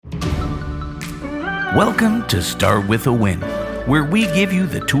Welcome to Start With a Win, where we give you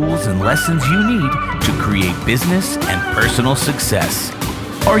the tools and lessons you need to create business and personal success.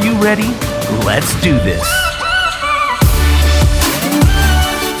 Are you ready? Let's do this.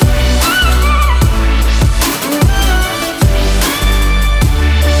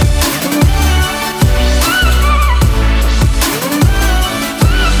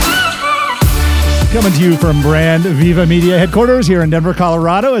 Coming to you from Brand Viva Media headquarters here in Denver,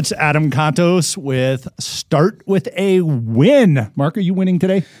 Colorado. It's Adam Contos with Start With a Win. Mark, are you winning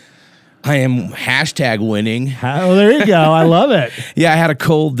today? I am #winning. Oh, there you go. I love it. Yeah, I had a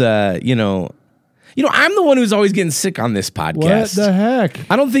cold, I'm the one who's always getting sick on this podcast. What the heck?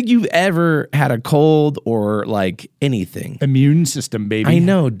 I don't think you've ever had a cold or like anything. Immune system, baby. I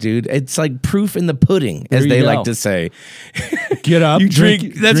know, dude. It's like proof in the pudding, as they like to say. Get up, you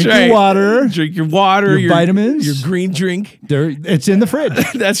drink right. Your water. Drink your water, your vitamins. Your green drink. It's in the fridge.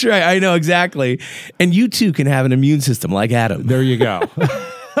 That's right. I know, exactly. And you too can have an immune system like Adam. There you go.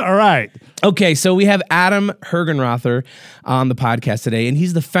 All right. Okay, so we have Adam Hergenrother on the podcast today, and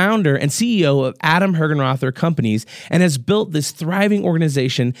he's the founder and CEO of Adam Hergenrother Companies and has built this thriving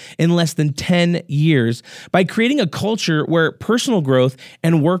organization in less than 10 years by creating a culture where personal growth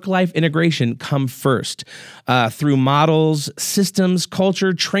and work-life integration come first. Through models, systems,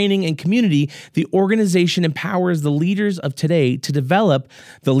 culture, training, and community, the organization empowers the leaders of today to develop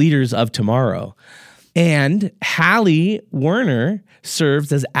the leaders of tomorrow. And Hallie Werner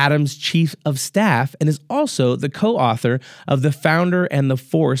serves as Adam's chief of staff and is also the co-author of The Founder and the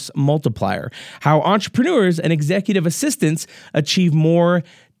Force Multiplier: How Entrepreneurs and Executive Assistants Achieve More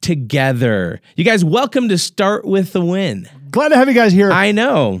Together. You guys, welcome to Start With the Win. Glad to have you guys here. I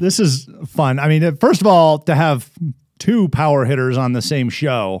know. This is fun. I mean, first of all, to have two power hitters on the same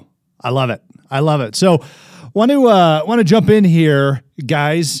show, I love it. I love it. So want to jump in here,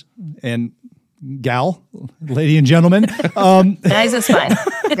 guys, and gal, lady and gentlemen. Guys is fine.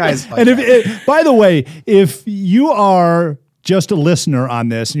 Guys, and by the way, if you are just a listener on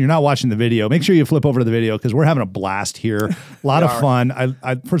this and you're not watching the video, make sure you flip over to the video because we're having a blast here. A lot of fun.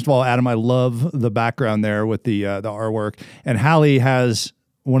 I first of all, Adam, I love the background there with the artwork, and Hallie has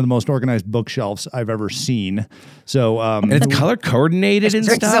one of the most organized bookshelves I've ever seen. So and it's color coordinated and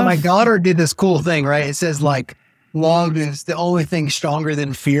stuff. So my daughter did this cool thing, right? It says like, "Love is the only thing stronger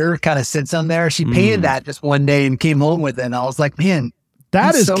than fear," kind of sits on there. She painted that just one day and came home with it. And I was like, man,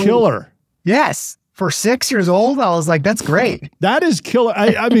 that is killer. Yes. For 6 years old, I was like, that's great. That is killer.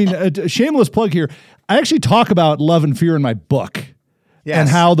 I mean, a shameless plug here. I actually talk about love and fear in my book. Yes. And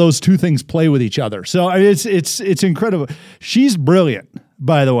how those two things play with each other. So it's incredible. She's brilliant,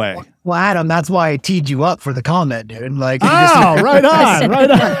 by the way. Well, Adam, that's why I teed you up for the comment, dude. Like, right on,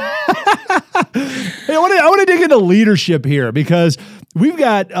 right on. Hey, I want to dig into leadership here because we've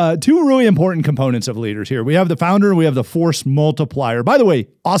got two really important components of leaders here. We have the founder and we have the force multiplier. By the way,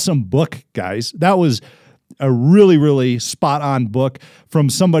 awesome book, guys. That was a really, really spot on book from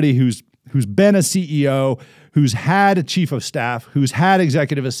somebody who's been a CEO, who's had a chief of staff, who's had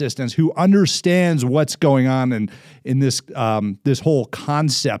executive assistants, who understands what's going on in this this whole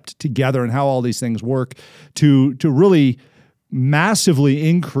concept together and how all these things work to really massively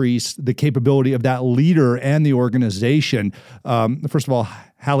increase the capability of that leader and the organization. First of all,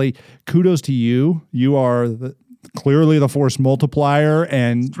 Hallie, kudos to you. You are clearly the force multiplier,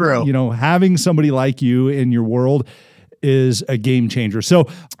 and having somebody like you in your world is a game changer. So,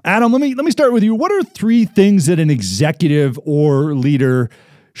 Adam, let me start with you. What are 3 things that an executive or leader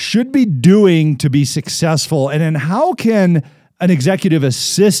should be doing to be successful? And then how can an executive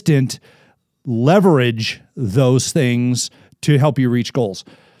assistant leverage those things to help you reach goals?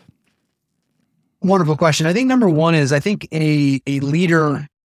 Wonderful question. I think number one is, I think a leader,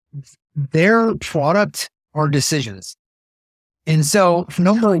 their product are decisions. And so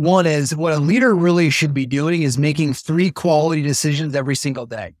number one is what a leader really should be doing is making 3 quality decisions every single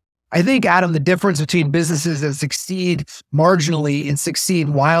day. I think, Adam, the difference between businesses that succeed marginally and succeed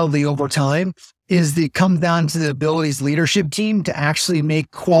wildly over time is it comes down to the abilities leadership team to actually make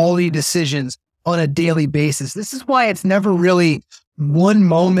quality decisions on a daily basis. This is why it's never really one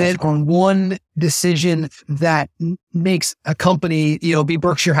moment or one decision that makes a company, be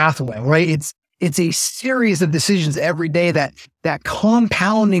Berkshire Hathaway, right? It's a series of decisions every day that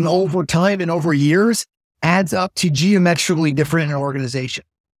compounding over time and over years adds up to geometrically different in an organization.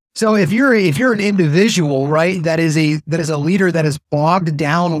 So if you're an individual, right, that is a leader that is bogged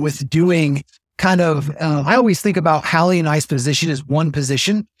down with doing kind of, I always think about Hallie and I's position as one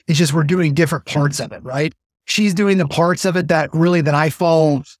position. It's just we're doing different parts of it, right? She's doing the parts of it that I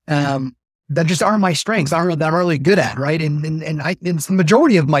fall that just aren't my strengths, that I'm really good at, right? And it's the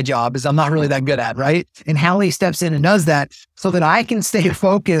majority of my job is I'm not really that good at, right? And Hallie steps in and does that so that I can stay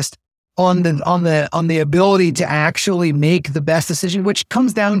focused on the ability to actually make the best decision, which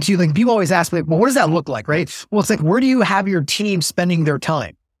comes down to, like, people always ask me, well, what does that look like, right? Well, it's like, where do you have your team spending their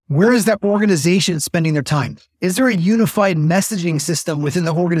time? Where is that organization spending their time? Is there a unified messaging system within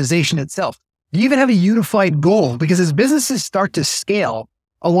the organization itself? Do you even have a unified goal? Because as businesses start to scale,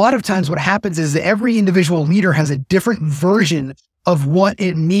 a lot of times what happens is that every individual leader has a different version of what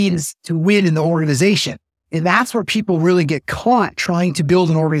it means to win in the organization. And that's where people really get caught trying to build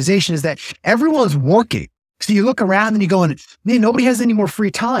an organization, is that everyone's working. So you look around and you go, man, nobody has any more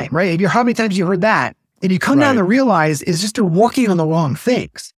free time, right? How many times you heard that? And you come down to realize it's just they're working on the wrong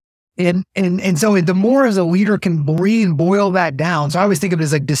things. And so the more as a leader can boil that down. So I always think of it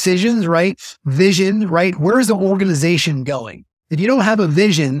as like decisions, right? Vision, right? Where is the organization going? If you don't have a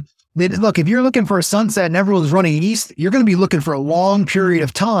vision, then look, if you're looking for a sunset and everyone's running east, you're going to be looking for a long period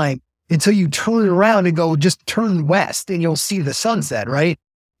of time until you turn around and go, just turn west and you'll see the sunset, right?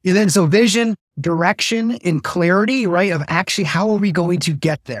 And then so vision, direction, and clarity, right? Of actually, how are we going to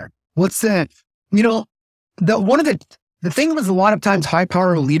get there? What's the thing with a lot of times high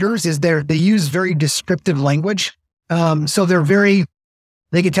power leaders is they use very descriptive language. So they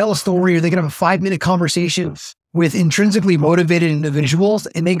can tell a story, or they can have a 5-minute conversation with intrinsically motivated individuals,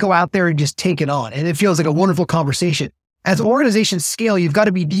 and they go out there and just take it on. And it feels like a wonderful conversation. As organizations scale, you've got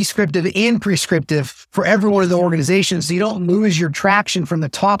to be descriptive and prescriptive for everyone in the organization, so you don't lose your traction from the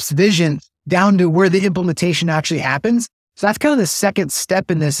top's vision down to where the implementation actually happens. So that's kind of the second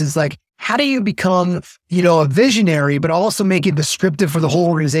step in this, is like, how do you become, a visionary, but also make it descriptive for the whole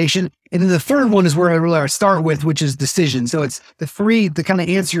organization? And then the third one is where I really start with, which is decision. So it's the kind of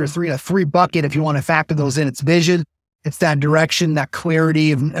answer your three bucket, if you want to factor those in. It's vision, it's that direction, that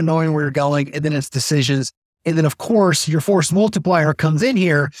clarity of knowing where you're going, and then it's decisions. And then, of course, your force multiplier comes in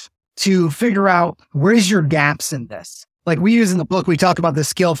here to figure out, where's your gaps in this? Like we use in the book, we talk about the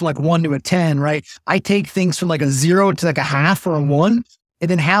scale from like 1 to a 10, right? I take things from like a 0 to like a half or a 1. And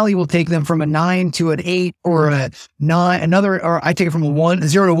then Hallie will take them from a 9 to an 8 or a 9, or I take it from a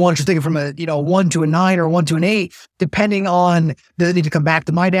 0 to 1. She'll take it from a 1 to a 9 or 1 to an 8, depending on, does it need to come back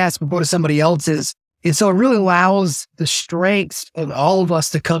to my desk or go to somebody else's? And so it really allows the strengths of all of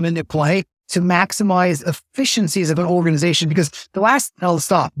us to come into play to maximize efficiencies of an organization. Because the last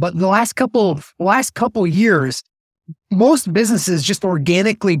couple years, most businesses just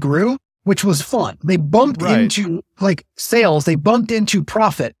organically grew, which was fun. They bumped into like sales, they bumped into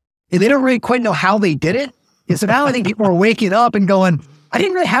profit, and they don't really quite know how they did it. And so now I think people are waking up and going, I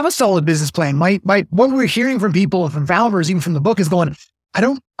didn't really have a solid business plan. What we're hearing from people, from founders, even from the book, is going, I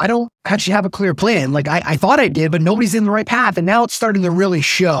don't actually have a clear plan. Like I thought I did, but nobody's in the right path. And now it's starting to really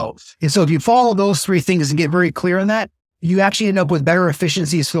show. And so if you follow those 3 things and get very clear on that, you actually end up with better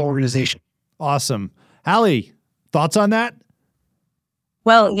efficiencies for the organization. Awesome. Hallie, thoughts on that?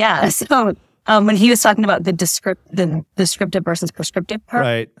 Well, yeah. So when he was talking about the descriptive versus prescriptive part,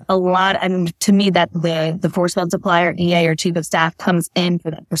 right, a lot, and to me, that the force multiplier, EA or chief of staff, comes in for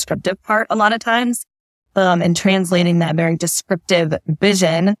that prescriptive part a lot of times, and translating that very descriptive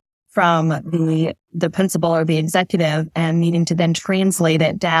vision from the principal or the executive, and needing to then translate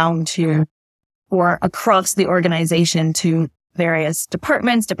it down to or across the organization to various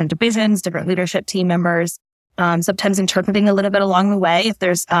departments, different divisions, different leadership team members. Sometimes interpreting a little bit along the way if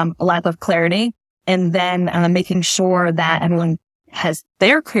there's a lack of clarity, and then making sure that everyone has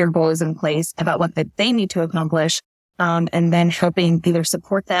their clear goals in place about what they need to accomplish, and then helping either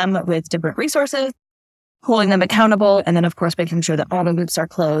support them with different resources, holding them accountable, and then of course making sure that all the loops are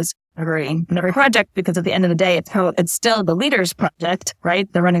closed in every project, because at the end of the day, it's still the leader's project,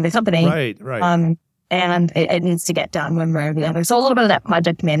 right? They're running the company. Right. And it needs to get done one way or the other. So a little bit of that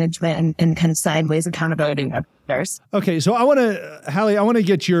project management and kind of sideways accountability matters. Okay, so Hallie, I want to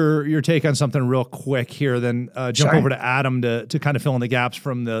get your take on something real quick here, then jump over to Adam to kind of fill in the gaps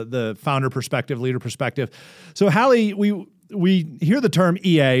from the founder perspective, leader perspective. So Hallie, we hear the term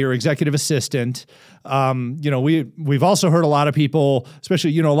EA or executive assistant. We've also heard a lot of people,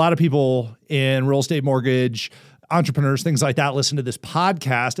 especially, a lot of people in real estate, mortgage, entrepreneurs, things like that, listen to this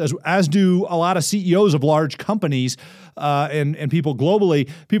podcast, as do a lot of CEOs of large companies and people globally.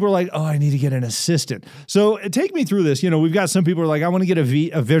 People are like, oh, I need to get an assistant. So take me through this. We've got some people who are like, I want to get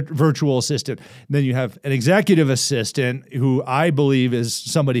a virtual assistant. And then you have an executive assistant who I believe is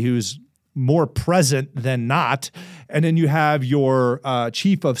somebody who's more present than not. And then you have your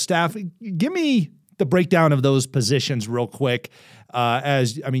chief of staff. Give me the breakdown of those positions real quick.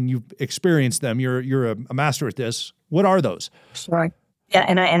 You've experienced them. You're a master at this. What are those? Sure. Yeah.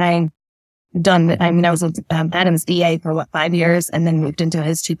 And I I was with Adam's EA for 5 years and then moved into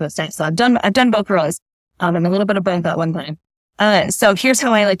his chief of staff. So I've done both roles. And a little bit of both at one time. So here's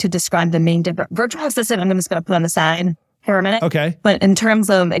how I like to describe the main difference. Virtual assistant, I'm just going to put on the side for a minute. Okay. But in terms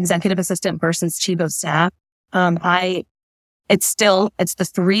of executive assistant versus chief of staff, it's the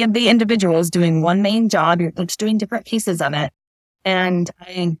three of the individuals doing one main job. You're each doing different pieces of it. And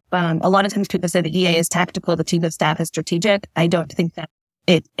a lot of times people say the EA is tactical, the chief of staff is strategic. I don't think that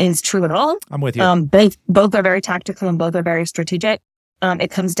it is true at all. I'm with you. Both are very tactical and both are very strategic.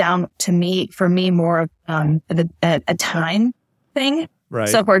 It comes down to for me, more of a time thing. Right.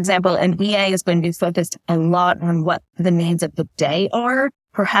 So, for example, an EA is going to be focused a lot on what the needs of the day are,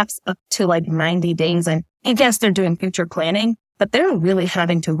 perhaps up to 90 days. And yes, they're doing future planning, but they're really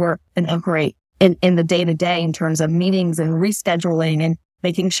having to work and operate in the day to day in terms of meetings and rescheduling and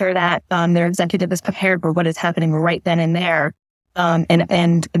making sure that their executive is prepared for what is happening right then and there.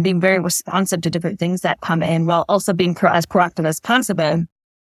 And being very responsive to different things that come in while also being as proactive as possible,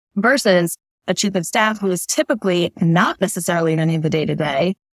 versus a chief of staff who is typically not necessarily in any of the day to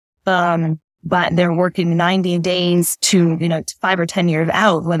day, but they're working 90 days to 5 or 10 years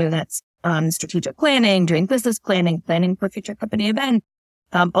out, whether that's strategic planning, doing business planning for future company events,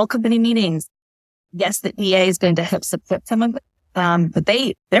 all company meetings. Yes, the EA is going to help support some of it, but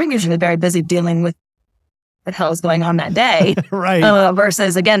they're usually very busy dealing with what the hell is going on that day. Right.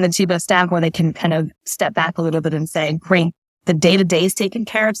 Versus, again, the chief of staff where they can kind of step back a little bit and say, great, the day-to-day is taken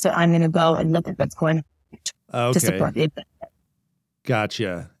care of, so I'm going to go and look at what's going on to support the event.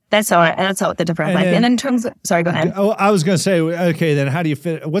 Gotcha. That's how the difference. And in terms of, sorry, go ahead. Oh, I was going to say, okay, then how do you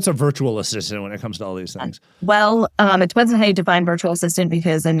fit? What's a virtual assistant when it comes to all these things? Well, it depends on how you define virtual assistant,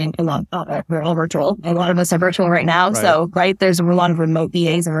 because we're all virtual. A lot of us are virtual right now. Right. So, there's a lot of remote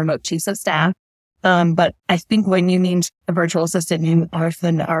EAs and remote chiefs of staff. But I think when you mean a virtual assistant, you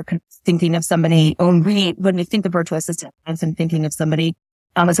often are thinking of somebody, when we think of virtual assistant, I'm thinking of somebody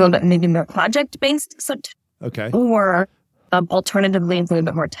it's a little bit maybe more project-based, Okay. or alternatively, it's a little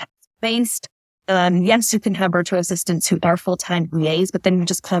bit more text-based. Yes, you can have virtual assistants who are full-time EAs, but then you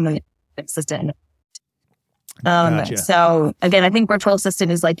just call them an assistant. Gotcha. So again, I think virtual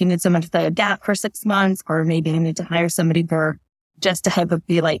assistant is you need someone to fill a gap for 6 months, or maybe you need to hire somebody just to have it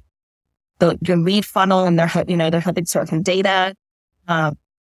be the lead funnel, and they're helping sort from data. But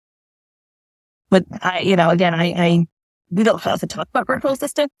we don't have to talk about virtual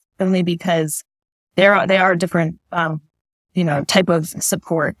assistants only because they are different, type of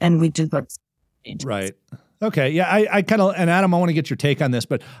support, and we do both. Right. Okay. Yeah. I kind of, and Adam, I want to get your take on this,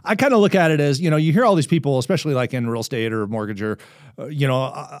 but I kind of look at it as, you hear all these people, especially in real estate or mortgage or,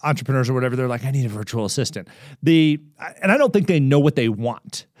 entrepreneurs or whatever. They're like, I need a virtual assistant. And I don't think they know what they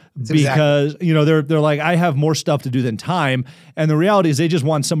want. Because, they're like, I have more stuff to do than time. And the reality is they just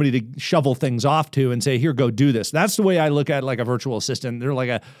want somebody to shovel things off to and say, here, go do this. That's the way I look at a virtual assistant. They're like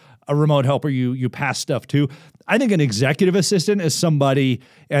a remote helper you pass stuff to. I think an executive assistant is somebody,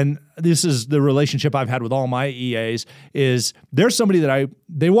 and this is the relationship I've had with all my EAs, is there's somebody that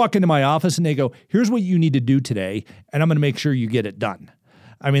they walk into my office and they go, here's what you need to do today, and I'm going to make sure you get it done.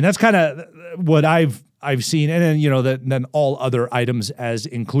 I mean, that's kind of what I've seen, and then then all other items as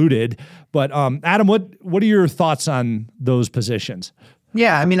included. But Adam, what are your thoughts on those positions?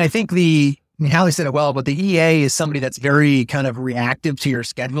 Yeah, I mean, I think Hallie said it well, but the EA is somebody that's very kind of reactive to your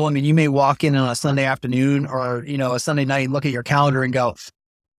schedule. I mean, you may walk in on a Sunday afternoon or a Sunday night, look at your calendar and go,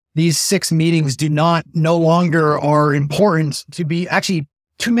 these 6 meetings no longer are important to be. Actually,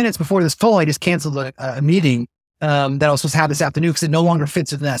 2 minutes before this call, I just canceled a meeting that I was supposed to have this afternoon because it no longer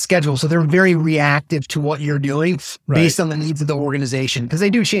fits within that schedule. So they're very reactive to what you're doing based on the needs of the organization, because they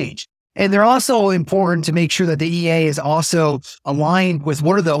do change. And they're also important to make sure that the EA is also aligned with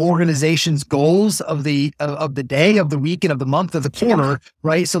what are the organization's goals of the day, of the week, and of the month, of the quarter,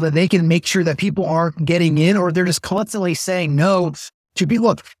 right? So that they can make sure that people aren't getting in, or they're just constantly saying no to be,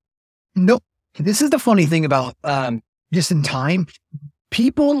 no. This is the funny thing about just in time.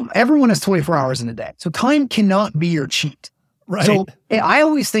 Everyone has 24 hours in a day. So time cannot be your cheat. Right. So I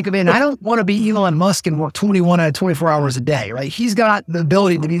always think of it, and I don't want to be Elon Musk and work 21 out of 24 hours a day, right? He's got the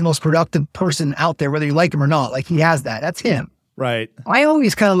ability to be the most productive person out there, whether you like him or not. He has that. That's him. Right. I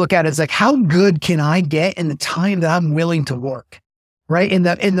always kind of look at it as how good can I get in the time that I'm willing to work, right? And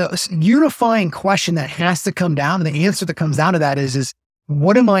the unifying question that has to come down, and the answer that comes down to that is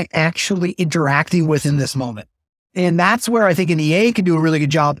what am I actually interacting with in this moment? And that's where I think an EA can do a really good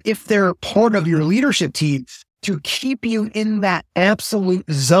job, if they're part of your leadership team, to keep you in that absolute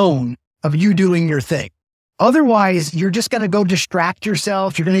zone of you doing your thing. Otherwise, you're just going to go distract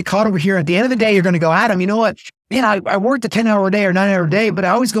yourself. You're going to get caught over here. At the end of the day, you're going to go, Adam, you know what? man, I worked a 10-hour day or 9-hour day, but I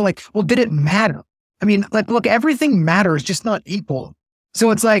always go like, well, did it matter? I mean, like, look, everything matters, just not equal.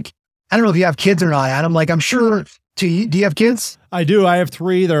 So it's like, I don't know if you have kids or not, Adam. Like, I'm sure, do you have kids? I do. I have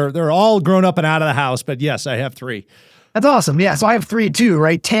 3. They're all grown up and out of the house, but yes, I have 3. That's awesome. Yeah. So I have 3 too,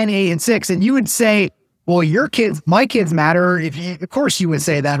 right? 10, 8, and 6. And you would say, well, my kids matter. Of course you would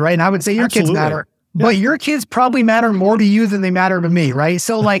say that, right? And I would say your Absolutely. kids matter. Yeah. But your kids probably matter more to you than they matter to me, right?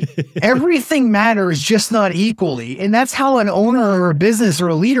 So like everything matters, just not equally. And that's how an owner or a business or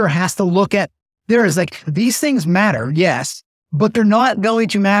a leader has to look at theirs. Like these things matter, yes, but they're not going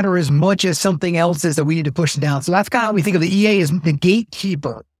to matter as much as something else is that we need to push down. So that's kind of how we think of the EA as the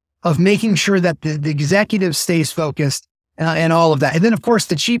gatekeeper of making sure that the executive stays focused and all of that. And then of course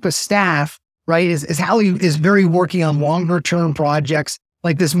the chief of staff, right, is how he is very working on longer term projects.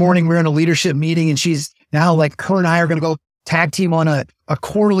 Like this morning, we're in a leadership meeting and she's now like, her and I are going to go tag team on a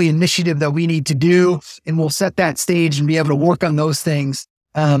quarterly initiative that we need to do. And we'll set that stage and be able to work on those things.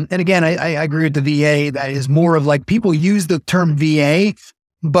 And again, I agree with the VA. That is more of like people use the term VA,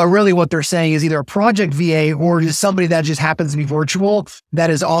 but really what they're saying is either a project VA or just somebody that just happens to be virtual that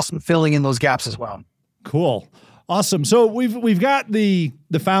is also filling in those gaps as well. Cool. Awesome. So we've got the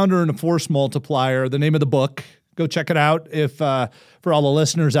founder and the force multiplier, the name of the book. Go check it out. If for all the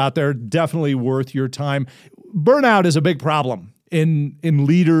listeners out there, definitely worth your time. Burnout is a big problem in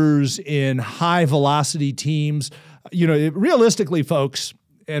leaders, in high velocity teams. Realistically, folks,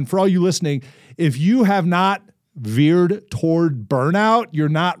 and for all you listening, if you have not veered toward burnout, you're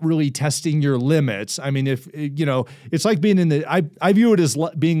not really testing your limits. I mean, it's like being in I view it as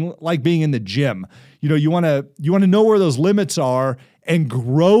being in the gym. You want to know where those limits are and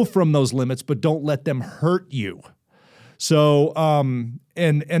grow from those limits, but don't let them hurt you. So,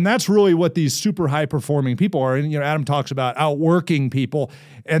 and that's really what these super high performing people are. And, Adam talks about outworking people.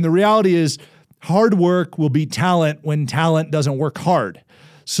 And the reality is hard work will beat talent when talent doesn't work hard.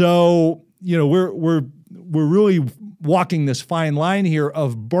 So, we're really walking this fine line here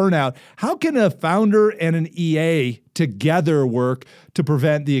of burnout. How can a founder and an EA together work to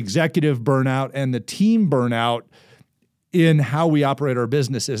prevent the executive burnout and the team burnout in how we operate our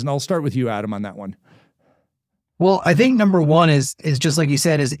businesses? And I'll start with you, Adam, on that one. Well, I think number one is just like you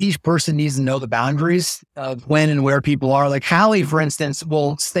said, is each person needs to know the boundaries of when and where people are. Like Hallie, for instance,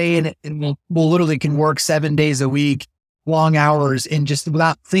 will stay in and will literally can work 7 days a week, long hours, and just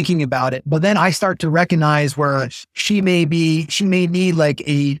without thinking about it. But then I start to recognize where she may need like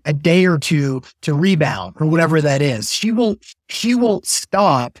a day or two to rebound or whatever that is. She won't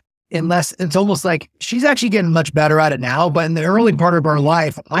stop unless it's almost like she's actually getting much better at it now. But in the early part of our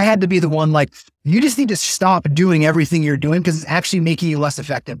life, I had to be the one like, you just need to stop doing everything you're doing because it's actually making you less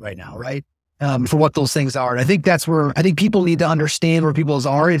effective right now, right? For what those things are. And I think that's where I think people need to understand where people's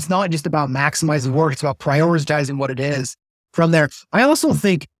are. It's not just about maximizing work. It's about prioritizing what it is from there. I also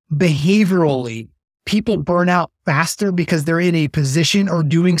think behaviorally, people burn out faster because they're in a position or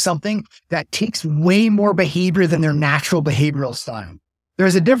doing something that takes way more behavior than their natural behavioral style.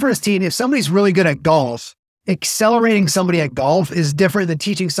 There's a difference between if somebody's really good at golf, accelerating somebody at golf is different than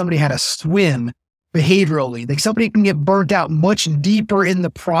teaching somebody how to swim behaviorally. Like somebody can get burnt out much deeper in the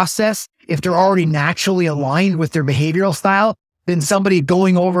process if they're already naturally aligned with their behavioral style than somebody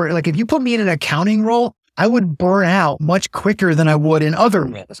going over. Like if you put me in an accounting role, I would burn out much quicker than I would in other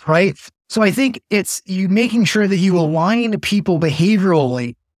roles, right? So I think it's you making sure that you align people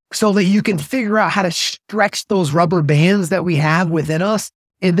behaviorally so that you can figure out how to stretch those rubber bands that we have within us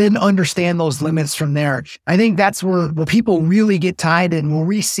and then understand those limits from there. I think that's where people really get tied in. What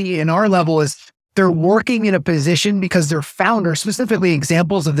we see in our level is they're working in a position because their founder, specifically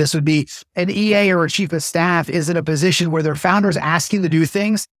examples of this would be an EA or a chief of staff is in a position where their founder is asking to do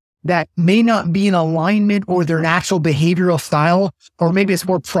things that may not be in alignment or their natural behavioral style, or maybe it's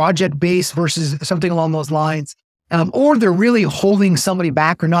more project-based versus something along those lines. Or they're really holding somebody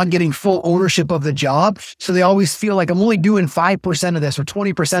back or not getting full ownership of the job. So they always feel like I'm only doing 5% of this or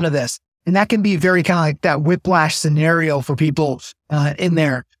 20% of this. And that can be very kind of like that whiplash scenario for people in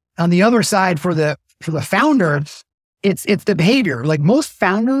there. On the other side, for the founder, it's the behavior. Like most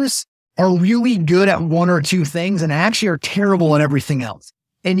founders are really good at one or two things and actually are terrible at everything else.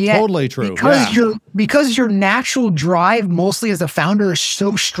 And yet, totally true. Because your natural drive mostly as a founder is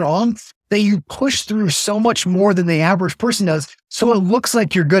so strong that you push through so much more than the average person does. So it looks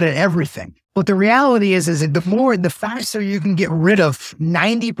like you're good at everything. But the reality is that the faster you can get rid of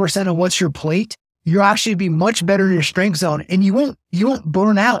 90% of what's your plate, you'll actually be much better in your strength zone. And you won't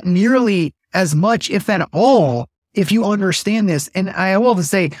burn out nearly as much, if at all, if you understand this. And I will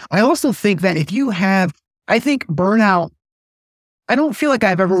say, I also think that I think burnout, I don't feel like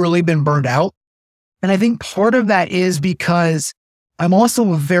I've ever really been burned out. And I think part of that is because I'm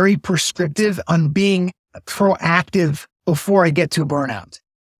also very prescriptive on being proactive before I get to burnout.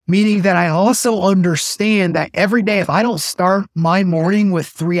 Meaning that I also understand that every day, if I don't start my morning with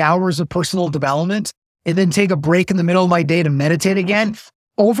 3 hours of personal development and then take a break in the middle of my day to meditate again,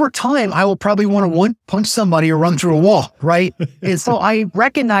 over time, I will probably want to punch somebody or run through a wall, right? And so I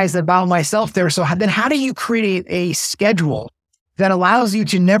recognize about myself there. So then how do you create a schedule that allows you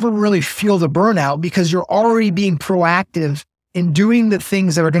to never really feel the burnout because you're already being proactive in doing the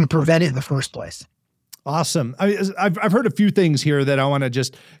things that are going to prevent it in the first place? Awesome. I've heard a few things here that I want to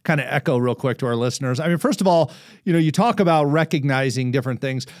just kind of echo real quick to our listeners. I mean, first of all, you talk about recognizing different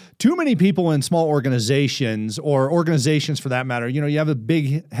things. Too many people in small organizations or organizations for that matter, you have a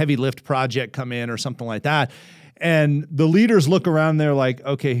big heavy lift project come in or something like that. And the leaders look around, they're like,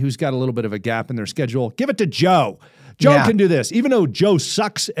 okay, who's got a little bit of a gap in their schedule? Give it to Joe. Joe can do this, even though Joe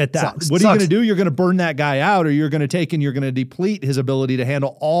sucks at that. What are you going to do? You're going to burn that guy out, or you're going to take and you're going to deplete his ability to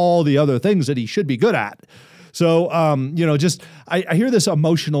handle all the other things that he should be good at. So, I hear this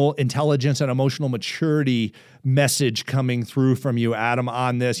emotional intelligence and emotional maturity message coming through from you, Adam,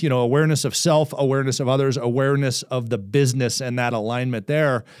 on this, awareness of self, awareness of others, awareness of the business and that alignment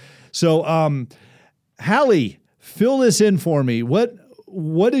there. So, Hallie, fill this in for me.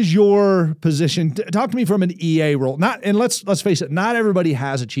 What is your position? Talk to me from an EA role. Let's face it, not everybody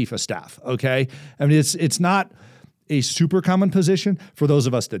has a chief of staff. Okay, I mean it's not a super common position. For those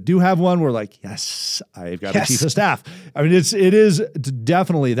of us that do have one, we're like, yes, I've got a chief of staff. I mean it is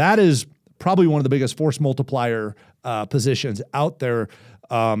definitely, that is probably one of the biggest force multiplier positions out there.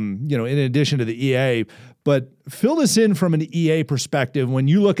 In addition to the EA, but fill this in from an EA perspective. When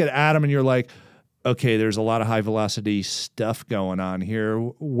you look at Adam and you're like, okay, there's a lot of high velocity stuff going on here.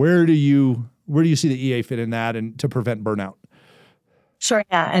 Where do you see the EA fit in that and to prevent burnout? Sure.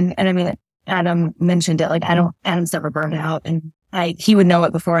 Yeah. And I mean, Adam mentioned it, like Adam's never burned out, and he would know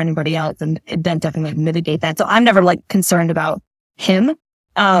it before anybody else, and then definitely mitigate that. So I'm never concerned about him,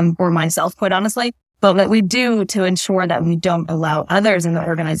 or myself, quite honestly. But what we do to ensure that we don't allow others in the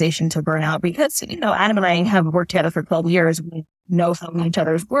organization to burn out, because, Adam and I have worked together for 12 years. We know how each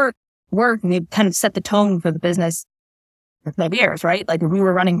other's work, and we kind of set the tone for the business for 5 years, right? Like we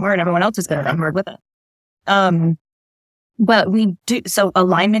were running hard, everyone else is going to run hard with it. But we do, so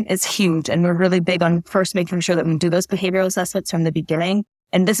alignment is huge, and we're really big on first making sure that we do those behavioral assessments from the beginning.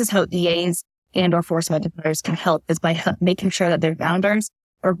 And this is how EAs and or force multipliers can help, is by making sure that their founders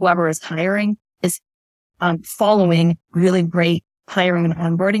or whoever is hiring is following really great hiring and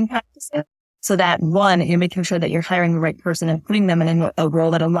onboarding practices. So that one, you're making sure that you're hiring the right person and putting them in a role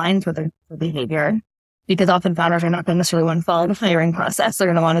that aligns with their behavior. Because often founders are not going to necessarily want to follow the hiring process. They're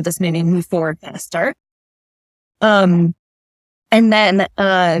going to want to just maybe move forward faster. And again,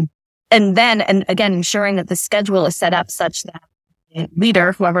 ensuring that the schedule is set up such that the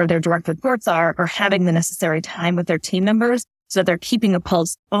leader, whoever their direct reports are having the necessary time with their team members, so that they're keeping a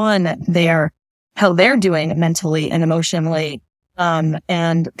pulse on how they're doing mentally and emotionally.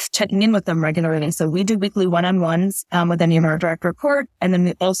 And checking in with them regularly. So we do weekly one-on-ones with any of our direct report. And then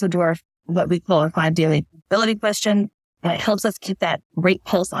we also do what we call our 5 daily ability question. It helps us keep that great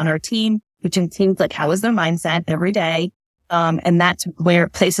pulse on our team, which includes how is their mindset every day. And that's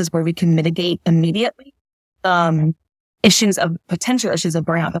places where we can mitigate immediately potential issues of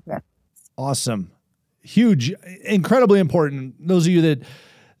burnout. Awesome. Huge, incredibly important. Those of you that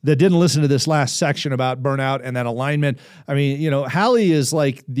didn't listen to this last section about burnout and that alignment. I mean, Hallie is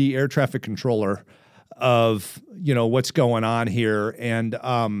like the air traffic controller of, what's going on here. And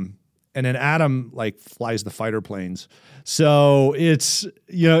then Adam flies the fighter planes. So it's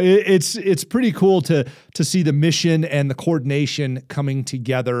pretty cool to see the mission and the coordination coming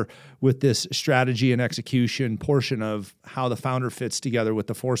together with this strategy and execution portion of how the founder fits together with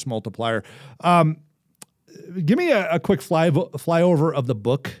the force multiplier. Give me a quick flyover of the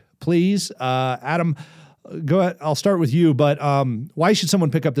book, please. Adam, go ahead. I'll start with you, but why should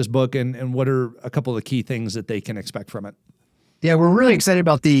someone pick up this book, and what are a couple of the key things that they can expect from it? Yeah, we're really excited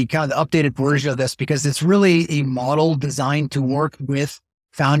about the kind of the updated version of this, because it's really a model designed to work with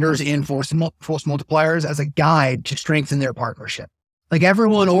founders and force multipliers as a guide to strengthen their partnership.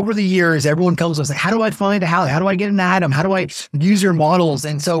 Everyone over the years, everyone comes to us how do I find a Hallie? How do I get an Adam? How do I use your models?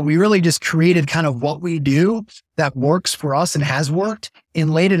 And so we really just created kind of what we do that works for us and has worked,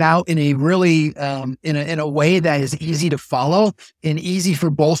 and laid it out in a really, in a way that is easy to follow and easy for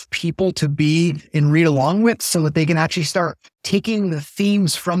both people to be and read along with, so that they can actually start taking the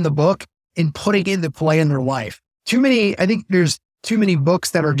themes from the book and putting into play in their life. I think there's too many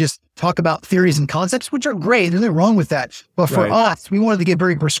books that are just talk about theories and concepts, which are great. There's nothing wrong with that. But for us, we wanted to get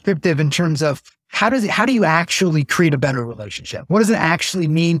very prescriptive in terms of how do you actually create a better relationship? What does it actually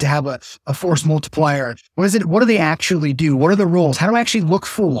mean to have a force multiplier? What do they actually do? What are the rules? How do I actually look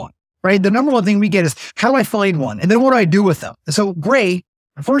for one? Right? The number one thing we get is, how do I find one? And then what do I do with them? So Gray,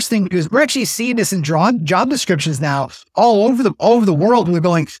 the first thing is we're actually seeing this in job descriptions now all over the world. We're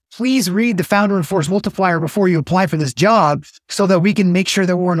going, please read the Founder and Force Multiplier before you apply for this job so that we can make sure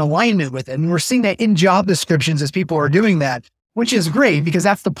that we're in alignment with it. And we're seeing that in job descriptions as people are doing that, which is great because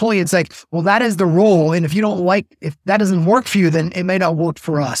that's the point. It's like, well, that is the role. And if that doesn't work for you, then it may not work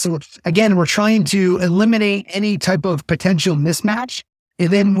for us. So again, we're trying to eliminate any type of potential mismatch. And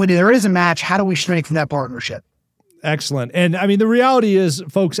then when there is a match, how do we strengthen that partnership? Excellent. And I mean, the reality is,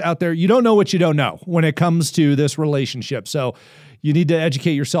 folks out there, you don't know what you don't know when it comes to this relationship. So you need to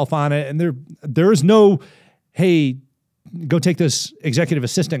educate yourself on it. And there is no, hey, go take this executive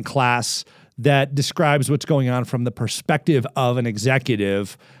assistant class that describes what's going on from the perspective of an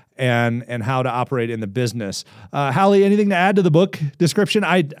executive and how to operate in the business. Hallie, anything to add to the book description?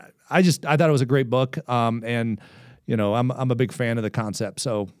 I thought it was a great book. And you know, I'm a big fan of the concept.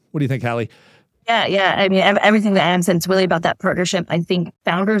 So what do you think, Hallie? Yeah. I mean, everything that Adam said, it's really about that partnership. I think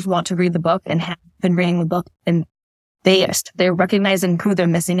founders want to read the book and have been reading the book, and they're recognizing who they're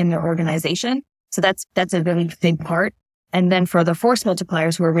missing in their organization. So that's a really big part. And then for the force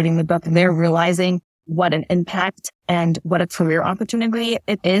multipliers who are reading the book, they're realizing what an impact and what a career opportunity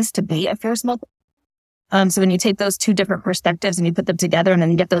it is to be a force multiplier. So when you take those two different perspectives and you put them together and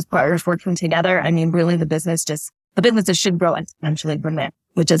then you get those partners working together, I mean, really the businesses should grow exponentially from there,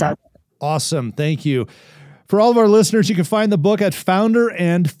 which is out. Awesome. Thank you. For all of our listeners, you can find the book at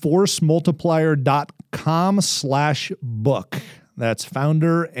founderandforcemultiplier.com/book. That's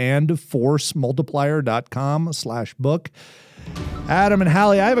founderandforcemultiplier.com/book. Adam and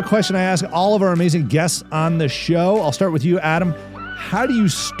Hallie, I have a question I ask all of our amazing guests on the show. I'll start with you, Adam. How do you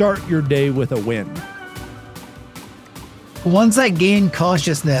start your day with a win? Once I gain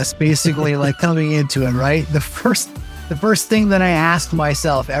consciousness, basically like coming into it, right? The first thing that I ask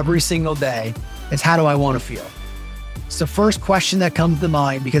myself every single day is, how do I want to feel? It's the first question that comes to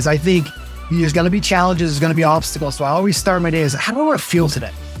mind because I think there's going to be challenges, there's going to be obstacles. So I always start my day as, how do I want to feel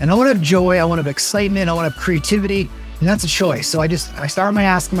today? And I want to have joy, I want to have excitement, I want to have creativity, and that's a choice. So I start by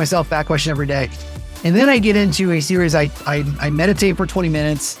asking myself that question every day. And then I get into a series, I meditate for 20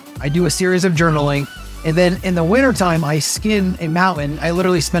 minutes, I do a series of journaling, and then in the wintertime, I skin a mountain. I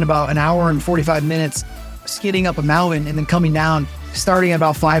literally spend about an hour and 45 minutes skidding up a mountain and then coming down, starting at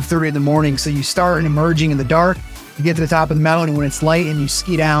about 5:30 in the morning. So you start and emerging in the dark, you get to the top of the mountain when it's light and you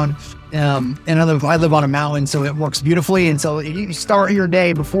ski down. And I live on a mountain, so it works beautifully. And so you start your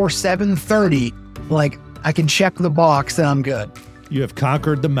day before 7:30, like I can check the box that I'm good. You have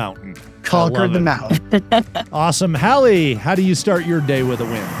conquered the mountain. Conquered the mountain. Awesome. Hallie, how do you start your day with a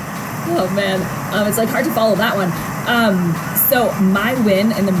win? Oh man, it's like hard to follow that one. So my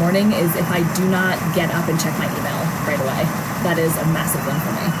win in the morning is if I do not get up and check my email right away. That is a massive win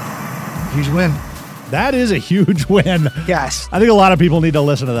for me. Huge win. That is a huge win. Yes. I think a lot of people need to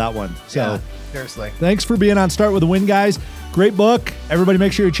listen to that one. So seriously. Thanks for being on Start With a Win, guys. Great book. Everybody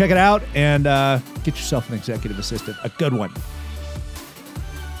make sure you check it out and get yourself an executive assistant. A good one.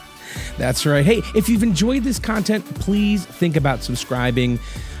 That's right. Hey, if you've enjoyed this content, please think about subscribing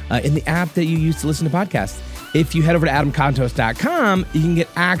in the app that you use to listen to podcasts. If you head over to adamcontos.com, you can get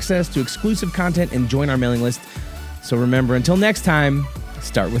access to exclusive content and join our mailing list. So remember, until next time,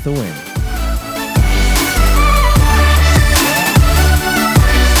 start with a win.